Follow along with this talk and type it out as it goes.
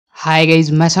Hi guys,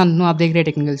 मैं शांतनु, आप देख रहे हैं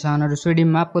टेक्निकल शान और इस वीडियो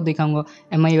में आपको दिखाऊंगा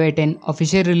MIUI 10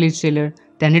 official release trailer.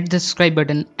 Then hit the subscribe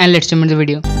button and let's jump into the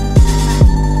video.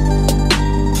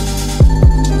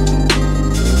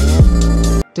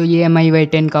 तो ये MIUI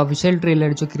 10 का ऑफिशियल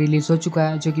ट्रेलर जो कि रिलीज हो चुका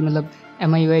है, जो कि मतलब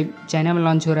MIUI चाइना में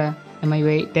लॉन्च हो रहा है।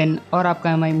 MIUI 10 और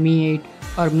आपका Mi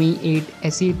 8 और Mi 8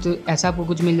 ऐसी तो ऐसा आपको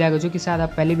कुछ मिल जाएगा जो कि शायद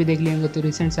आप पहले भी देख लेंगे। तो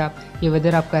रिसेंट से आप ये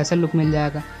वेदर आपका ऐसा लुक मिल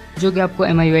जाएगा जो कि आपको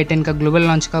MIUI 10 का ग्लोबल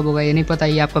लॉन्च कब होगा ये नहीं पता।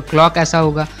 ये आपका क्लॉक ऐसा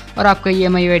होगा और आपका ये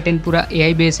MIUI 10 पूरा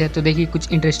AI बेस है। तो देखिए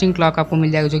कुछ इंटरेस्टिंग क्लॉक आपको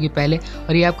मिल जाएगा जो कि पहले,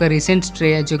 और ये आपका रिसेंट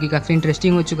ट्रे है जो कि काफ़ी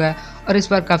इंटरेस्टिंग हो चुका है। और इस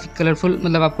बार काफ़ी कलरफुल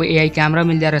मतलब आपको AI कैमरा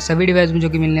मिल जा रहा है सभी डिवाइस में जो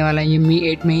कि मिलने वाला है। ये Mi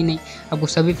 8 में ही नहीं, आपको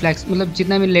सभी फ्लैग्स मतलब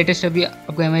जितना भी लेटेस्ट अभी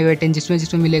आपको MIUI 10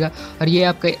 जिसमें मिलेगा। और ये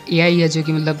आपका AI है जो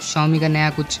कि मतलब Xiaomi का नया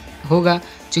कुछ होगा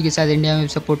जो कि शायद इंडिया में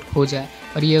सपोर्ट हो जाए।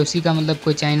 और ये उसी का मतलब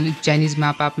कोई चाइनीज़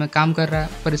मैप आप में काम कर रहा है,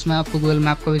 पर इसमें आपको गूगल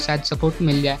मैप का भी शायद सपोर्ट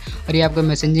मिल जाए। और ये आपका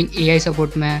मैसेजिंग AI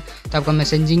सपोर्ट में है, तो आपका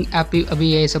मैसेजिंग ऐप भी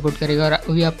अभी AI सपोर्ट करेगा। और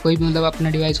अभी आप कोई भी मतलब अपना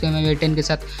डिवाइस को MIUI 10 के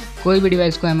साथ कोई भी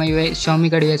डिवाइस को MIUI Xiaomi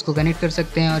का डिवाइस को कनेक्ट कर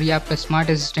सकते हैं। और ये आपका स्मार्ट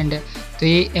असिस्टेंट है। तो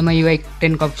ये MIUI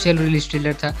 10 का ऑफिशियल रिलीज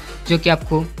ट्रेलर था जो कि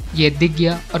आपको ये दिख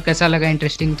गया, और कैसा लगा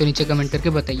इंटरेस्टिंग तो नीचे कमेंट करके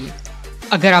बताइए।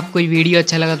 अगर आपको ये वीडियो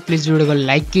अच्छा लगा तो प्लीज़ वीडियो को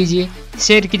लाइक कीजिए,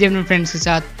 शेयर कीजिए अपने फ्रेंड्स के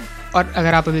साथ। और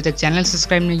अगर आप अभी तक चैनल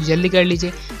सब्सक्राइब नहीं जल्दी कर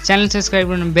लीजिए, चैनल सब्सक्राइब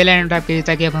करना, बेल आइकन टैप कीजिए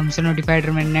ताकि आप हमसे नोटिफाइड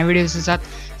रहें नए वीडियो के साथ।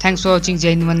 Thanks for watching. जय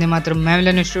हिंद, वंदे मातरम। मैं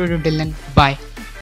मिलन next video, till then bye.